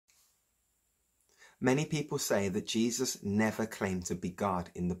Many people say that Jesus never claimed to be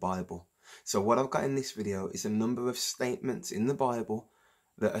God in the Bible. So what I've got in this video is a number of statements in the Bible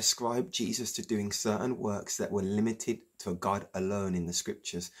that ascribe Jesus to doing certain works that were limited to God alone in the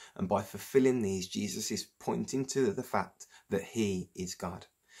scriptures. And by fulfilling these, Jesus is pointing to the fact that he is God.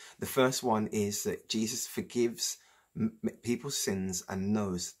 The first one is that Jesus forgives people's sins and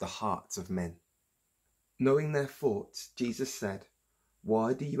knows the hearts of men. Knowing their thoughts, Jesus said,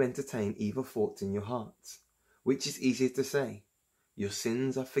 "Why do you entertain evil thoughts in your hearts?" Which is easier to say, "Your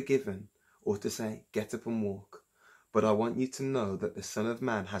sins are forgiven," or to say, "Get up and walk"? But I want you to know that the Son of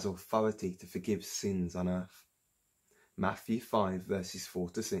Man has authority to forgive sins on earth. Matthew 5 verses 4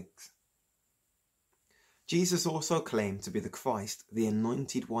 to 6. Jesus also claimed to be the Christ, the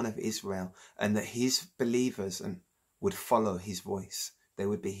anointed one of Israel, and that his believers would follow his voice. They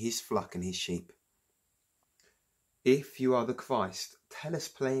would be his flock and his sheep. "If you are the Christ, tell us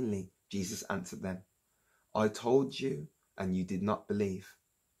plainly," Jesus answered them. "I told you, and you did not believe.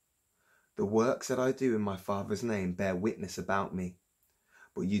 The works that I do in my Father's name bear witness about me,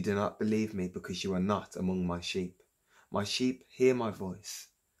 but you do not believe me because you are not among my sheep. My sheep hear my voice,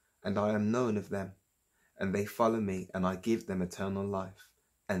 and I am known of them, and they follow me, and I give them eternal life,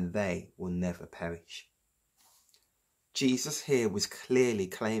 and they will never perish." Jesus here was clearly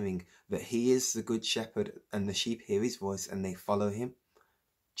claiming that he is the good shepherd and the sheep hear his voice and they follow him.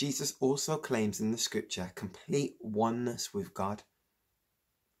 Jesus also claims in the scripture complete oneness with God.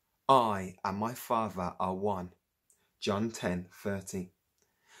 "I and my Father are one." John 10:30.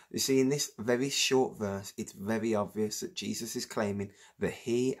 You see, in this very short verse, it's very obvious that Jesus is claiming that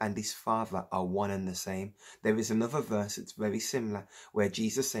he and his Father are one and the same. There is another verse that's very similar where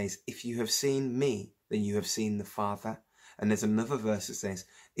Jesus says, "If you have seen me, then you have seen the Father." And there's another verse that says,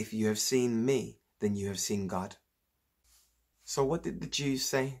 "If you have seen me, then you have seen God." So what did the Jews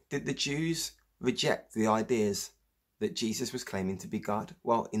say? Did the Jews reject the ideas that Jesus was claiming to be God?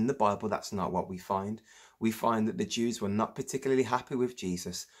 Well, in the Bible, that's not what we find. We find that the Jews were not particularly happy with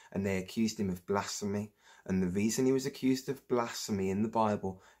Jesus and they accused him of blasphemy. And the reason he was accused of blasphemy in the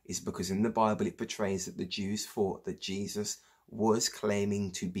Bible is because in the Bible it portrays that the Jews thought that Jesus was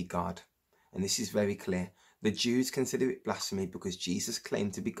claiming to be God. And this is very clear. The Jews consider it blasphemy because Jesus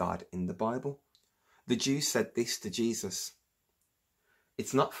claimed to be God in the Bible. The Jews said this to Jesus: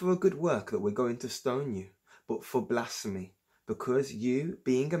 "It's not for a good work that we're going to stone you, but for blasphemy, because you,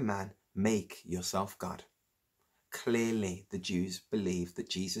 being a man, make yourself God." Clearly, the Jews believed that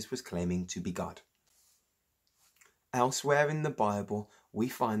Jesus was claiming to be God. Elsewhere in the Bible, we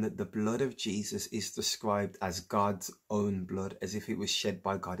find that the blood of Jesus is described as God's own blood, as if it was shed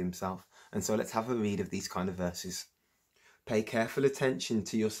by God himself. And so let's have a read of these kind of verses. "Pay careful attention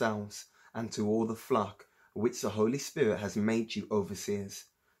to yourselves and to all the flock which the Holy Spirit has made you overseers,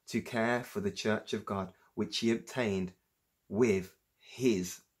 to care for the church of God, which he obtained with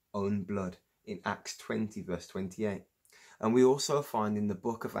his own blood," in Acts 20 verse 28. And we also find in the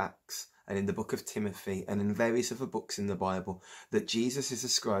book of Acts and in the book of Timothy and in various other books in the Bible that Jesus is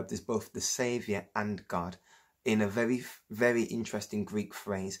described as both the Saviour and God in a very, very interesting Greek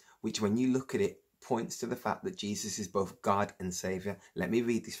phrase, which when you look at it points to the fact that Jesus is both God and Saviour. Let me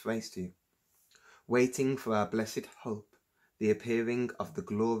read this phrase to you. "Waiting for our blessed hope, the appearing of the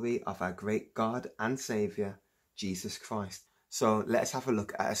glory of our great God and Saviour, Jesus Christ." So let's have a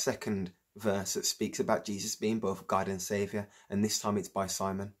look at a second verse that speaks about Jesus being both God and Saviour, and this time it's by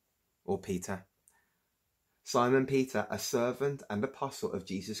Simon, or Peter. "Simon Peter, a servant and apostle of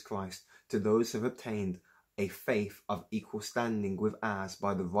Jesus Christ, to those who have obtained a faith of equal standing with ours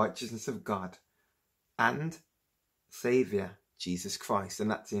by the righteousness of God and Saviour Jesus Christ."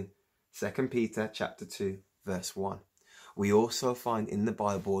 And that's in 2 Peter chapter 2 verse 1. We also find in the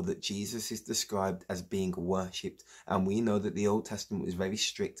Bible that Jesus is described as being worshipped, and we know that the Old Testament was very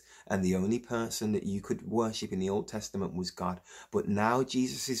strict and the only person that you could worship in the Old Testament was God. But now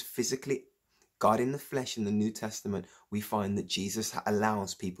Jesus is physically God in the flesh. In the New Testament, we find that Jesus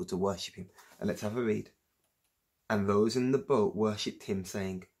allows people to worship him. And let's have a read. "And those in the boat worshipped him,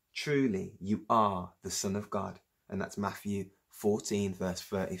 saying, 'Truly you are the Son of God.'" And that's Matthew 14 verse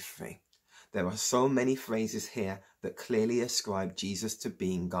 33. There are so many phrases here that clearly ascribe Jesus to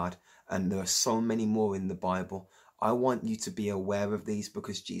being God, and there are so many more in the Bible. I want you to be aware of these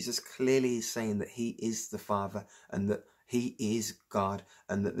because Jesus clearly is saying that he is the Father and that he is God,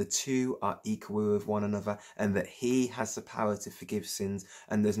 and that the two are equal with one another, and that he has the power to forgive sins,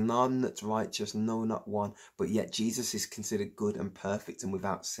 and there's none that's righteous, no, not one, but yet Jesus is considered good and perfect and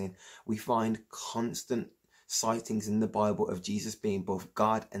without sin. We find constant sightings in the Bible of Jesus being both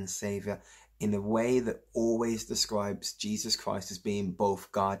God and Saviour in a way that always describes Jesus Christ as being both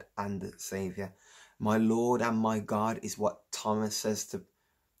God and Saviour. My Lord and my God is what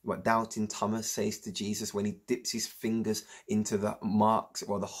doubting Thomas says to Jesus when he dips his fingers into the marks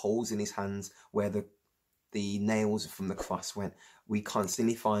or the holes in his hands where the nails from the cross went. We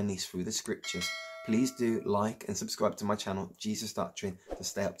constantly find these through the scriptures. Please do like and subscribe to my channel, Jesus Doctrine, to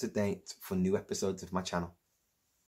stay up to date for new episodes of my channel.